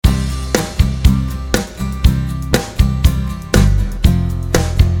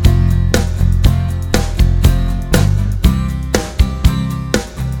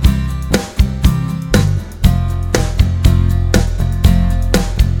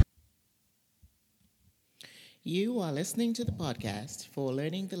You are listening to the podcast for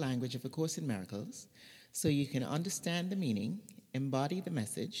learning the language of A Course in Miracles so you can understand the meaning, embody the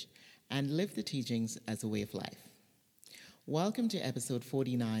message, and live the teachings as a way of life. Welcome to episode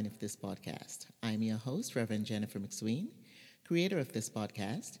 49 of this podcast. I'm your host, Reverend Jennifer McSween, creator of this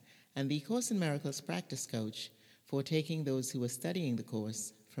podcast, and the Course in Miracles practice coach for taking those who are studying the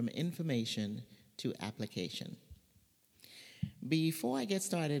Course from information to application. Before I get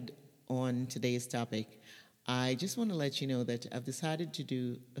started on today's topic, I just want to let you know that I've decided to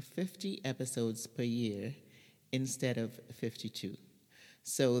do 50 episodes per year instead of 52.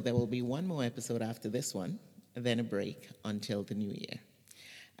 So there will be one more episode after this one, then a break until the new year.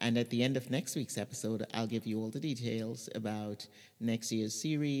 And at the end of next week's episode, I'll give you all the details about next year's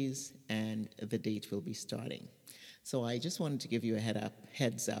series and the date we'll be starting. So I just wanted to give you a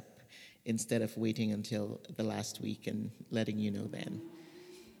heads up, instead of waiting until the last week and letting you know then.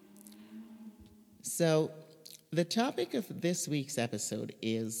 So the topic of this week's episode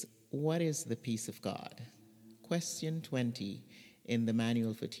is, what is the peace of God? Question 20 in the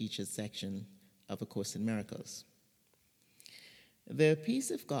Manual for Teachers section of A Course in Miracles. The peace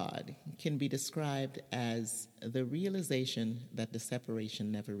of God can be described as the realization that the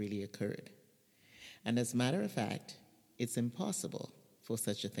separation never really occurred. And as a matter of fact, it's impossible for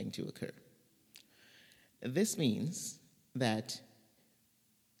such a thing to occur. This means that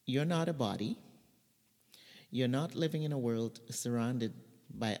you're not a body. You're not living in a world surrounded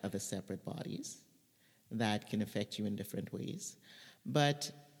by other separate bodies that can affect you in different ways, but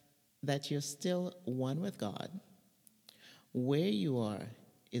that you're still one with God. Where you are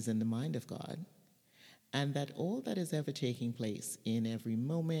is in the mind of God, and that all that is ever taking place in every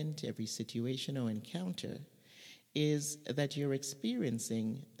moment, every situation or encounter is that you're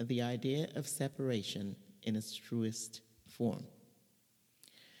experiencing the idea of separation in its truest form.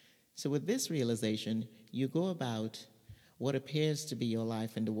 So with this realization, you go about what appears to be your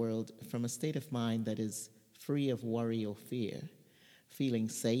life in the world from a state of mind that is free of worry or fear, feeling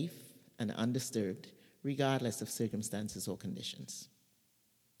safe and undisturbed regardless of circumstances or conditions.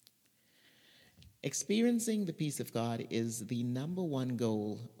 Experiencing the peace of God is the number one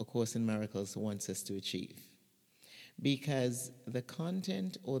goal A Course in Miracles wants us to achieve, because the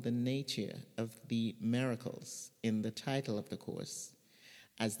content or the nature of the miracles in the title of the Course,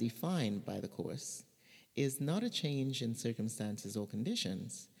 as defined by the Course, is not a change in circumstances or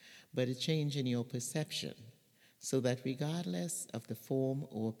conditions, but a change in your perception, so that regardless of the form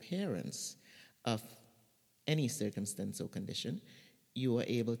or appearance of any circumstance or condition, you are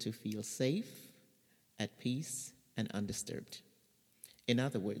able to feel safe, at peace, and undisturbed. In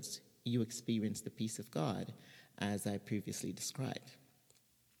other words, you experience the peace of God, as I previously described.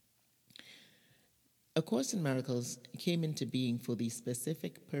 A Course in Miracles came into being for the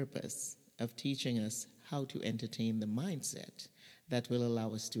specific purpose of teaching us how to entertain the mindset that will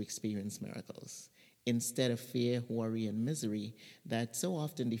allow us to experience miracles, instead of fear, worry, and misery that so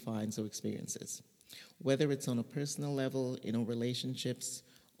often defines our experiences, whether it's on a personal level, in our relationships,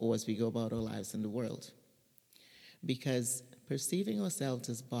 or as we go about our lives in the world. Because perceiving ourselves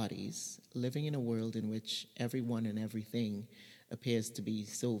as bodies, living in a world in which everyone and everything appears to be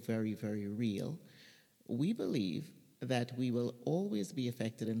so very, very real, we believe that we will always be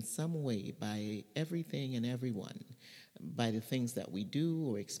affected in some way by everything and everyone, by the things that we do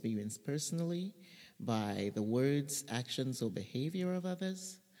or experience personally, by the words, actions, or behavior of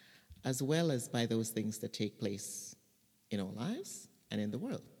others, as well as by those things that take place in our lives and in the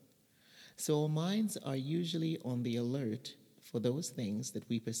world. So our minds are usually on the alert for those things that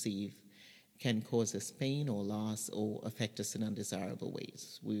we perceive can cause us pain or loss or affect us in undesirable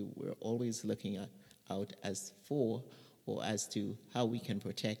ways. We're always looking out as for or as to how we can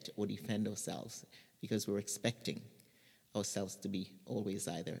protect or defend ourselves, because we're expecting ourselves to be always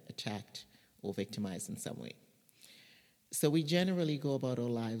either attacked or victimized in some way. So we generally go about our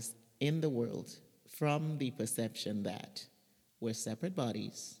lives in the world from the perception that we're separate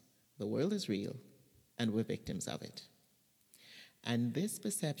bodies, the world is real, and we're victims of it. And this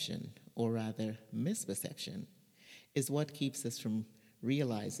perception, or rather misperception, is what keeps us from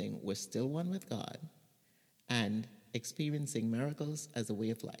realizing we're still one with God and experiencing miracles as a way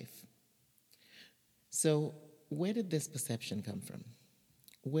of life. So where did this perception come from?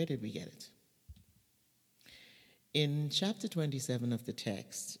 Where did we get it? In chapter 27 of the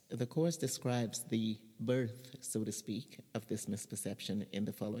text, the Course describes the birth, so to speak, of this misperception in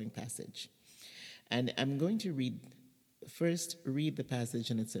the following passage. And I'm going to read the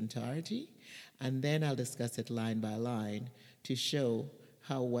passage in its entirety, and then I'll discuss it line by line to show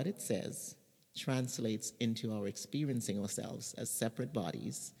how what it says translates into our experiencing ourselves as separate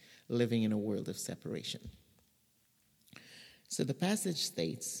bodies living in a world of separation. So the passage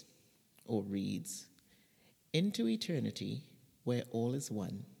states, or reads, "Into eternity, where all is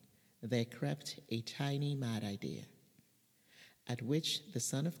one, there crept a tiny mad idea, at which the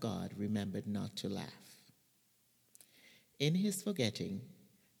Son of God remembered not to laugh. In his forgetting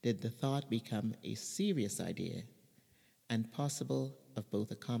did the thought become a serious idea and possible of both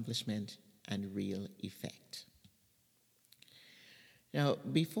accomplishment and real effect." Now,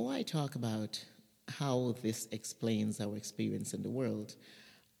 before I talk about how this explains our experience in the world,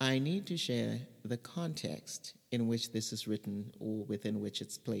 I need to share the context in which this is written or within which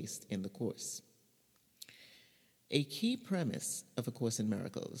it's placed in the course. A key premise of A Course in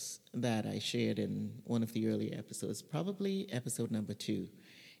Miracles that I shared in one of the earlier episodes, probably episode number 2,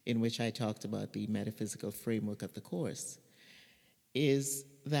 in which I talked about the metaphysical framework of the Course, is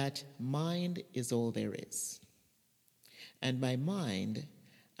that mind is all there is. And by mind,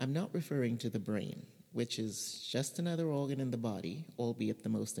 I'm not referring to the brain, which is just another organ in the body, albeit the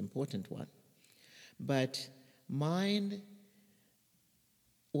most important one. But mind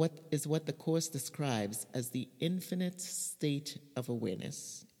what the Course describes as the infinite state of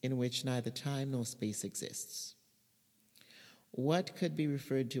awareness in which neither time nor space exists. What could be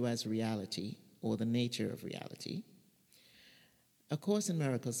referred to as reality, or the nature of reality, A Course in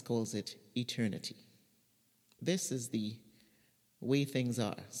Miracles calls it eternity. This is the way things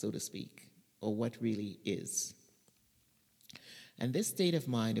are, so to speak, or what really is. And this state of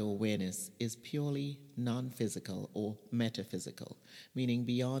mind or awareness is purely non-physical or metaphysical, meaning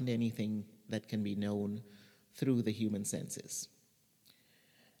beyond anything that can be known through the human senses.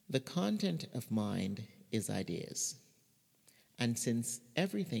 The content of mind is ideas. And since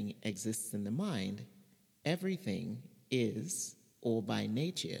everything exists in the mind, everything is, or by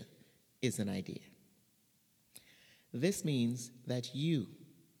nature, is an idea. This means that you,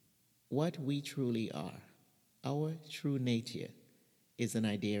 what we truly are, our true nature, is an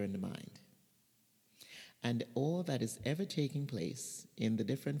idea in the mind. And all that is ever taking place in the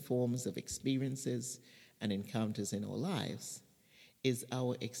different forms of experiences and encounters in our lives is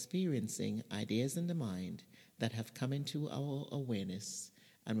our experiencing ideas in the mind that have come into our awareness,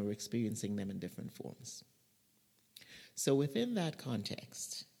 and we're experiencing them in different forms. So within that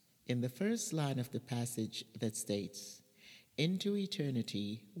context, in the first line of the passage that states, "Into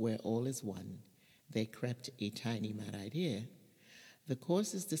eternity where all is one, there crept a tiny mad idea," the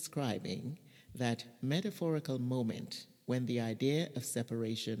Course is describing that metaphorical moment when the idea of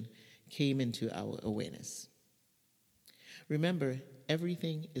separation came into our awareness. Remember,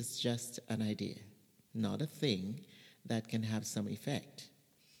 everything is just an idea, not a thing that can have some effect.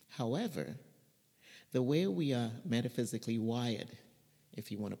 However, the way we are metaphysically wired, if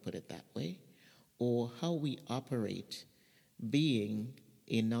you want to put it that way, or how we operate being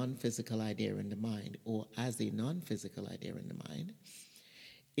a non-physical idea in the mind, or as a non-physical idea in the mind,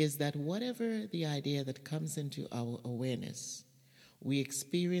 is that whatever the idea that comes into our awareness, we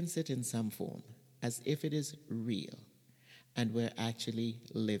experience it in some form, as if it is real, and we're actually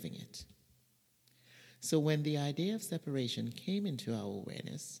living it. So when the idea of separation came into our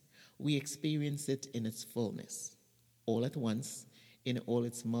awareness, we experienced it in its fullness, all at once, in all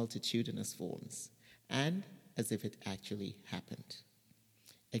its multitudinous forms, and as if it actually happened.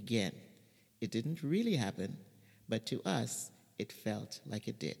 Again, it didn't really happen, but to us, it felt like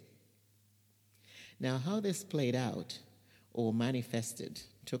it did. Now, how this played out or manifested,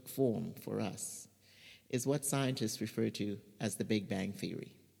 took form for us, is what scientists refer to as the Big Bang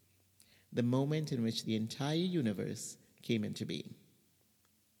Theory, the moment in which the entire universe came into being.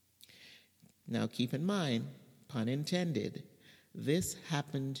 Now, keep in mind, pun intended, this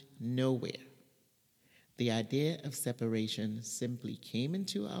happened nowhere. The idea of separation simply came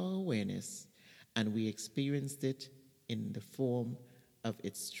into our awareness, and we experienced it in the form of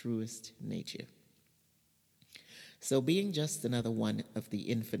its truest nature. So, being just another one of the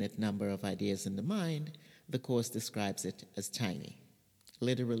infinite number of ideas in the mind, the Course describes it as tiny,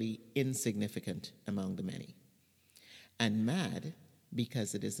 literally insignificant among the many, and mad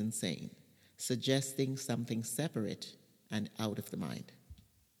because it is insane, suggesting something separate and out of the mind.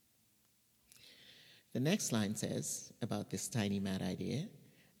 The next line says about this tiny mad idea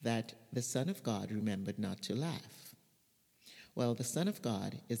that the Son of God remembered not to laugh. Well, the Son of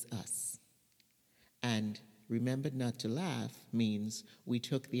God is us. And remembered not to laugh means we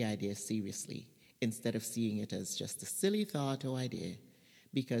took the idea seriously instead of seeing it as just a silly thought or idea,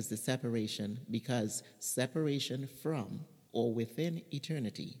 because separation from or within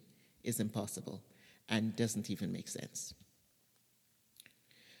eternity is impossible and doesn't even make sense.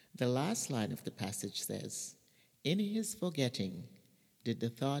 The last line of the passage says, "In his forgetting did the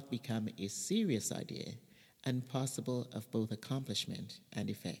thought become a serious idea and possible of both accomplishment and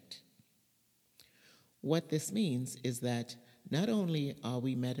effect. What this means is that not only are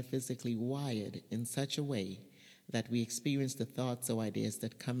we metaphysically wired in such a way that we experience the thoughts or ideas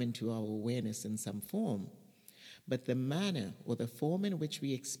that come into our awareness in some form, but the manner or the form in which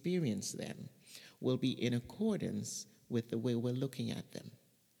we experience them will be in accordance with the way we're looking at them.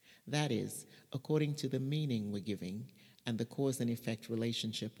 That is, according to the meaning we're giving and the cause and effect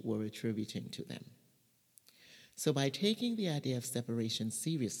relationship we're attributing to them. So by taking the idea of separation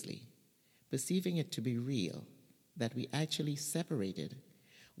seriously, perceiving it to be real, that we actually separated,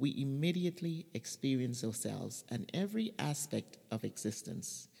 we immediately experience ourselves and every aspect of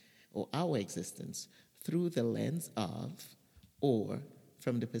existence, or our existence, through the lens of, or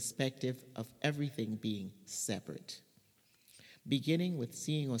from the perspective of everything being separate, beginning with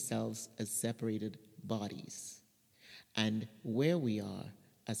seeing ourselves as separated bodies, and where we are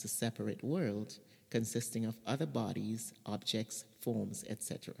as a separate world consisting of other bodies, objects, forms,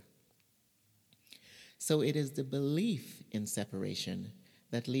 etc. So it is the belief in separation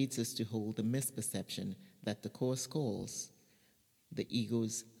that leads us to hold the misperception that the Course calls the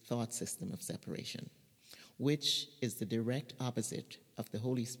ego's thought system of separation, which is the direct opposite of the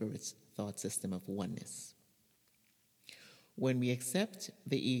Holy Spirit's thought system of oneness. When we accept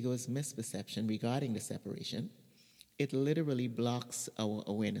the ego's misperception regarding the separation, it literally blocks our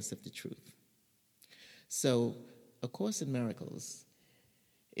awareness of the truth. So, A Course in Miracles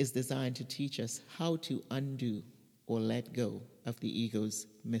is designed to teach us how to undo or let go of the ego's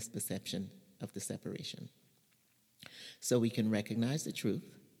misperception of the separation. So we can recognize the truth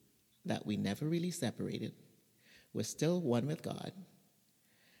that we never really separated, we're still one with God,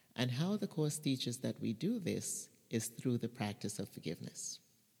 and how the Course teaches that we do this is through the practice of forgiveness.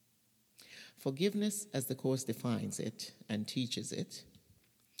 Forgiveness, as the Course defines it and teaches it,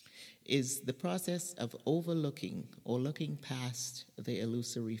 is the process of overlooking or looking past the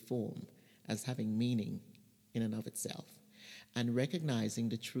illusory form as having meaning in and of itself, and recognizing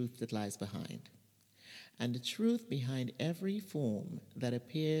the truth that lies behind. And the truth behind every form that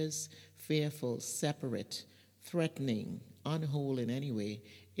appears fearful, separate, threatening, unwhole in any way,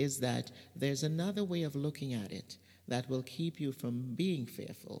 is that there's another way of looking at it that will keep you from being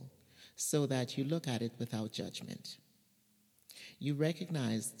fearful, so that you look at it without judgment. You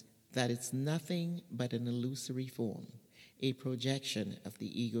recognize that it's nothing but an illusory form, a projection of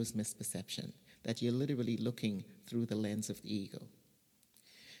the ego's misperception, that you're literally looking through the lens of the ego.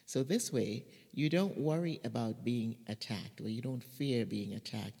 So this way, you don't worry about being attacked, or you don't fear being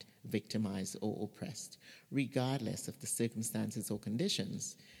attacked, victimized, or oppressed, regardless of the circumstances or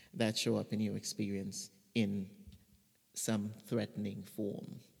conditions that show up in your experience in some threatening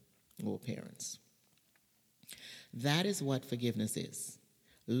form or appearance. That is what forgiveness is,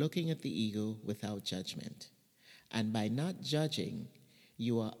 looking at the ego without judgment. And by not judging,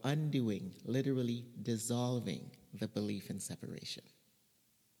 you are undoing, literally dissolving the belief in separation.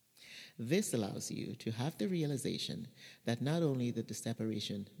 This allows you to have the realization that not only did the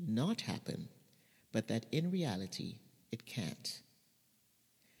separation not happen, but that in reality, it can't.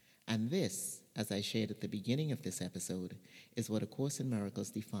 And this, as I shared at the beginning of this episode, is what A Course in Miracles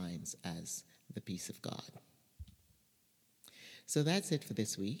defines as the peace of God. So that's it for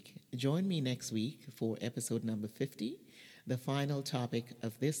this week. Join me next week for episode number 50, the final topic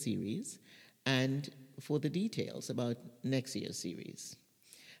of this series, and for the details about next year's series.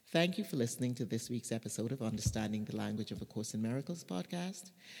 Thank you for listening to this week's episode of Understanding the Language of A Course in Miracles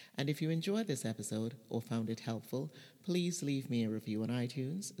podcast. And if you enjoyed this episode or found it helpful, please leave me a review on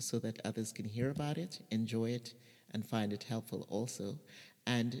iTunes so that others can hear about it, enjoy it, and find it helpful also.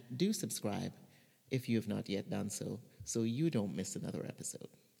 And do subscribe if you have not yet done so you don't miss another episode.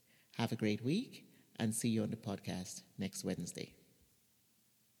 Have a great week, and see you on the podcast next Wednesday.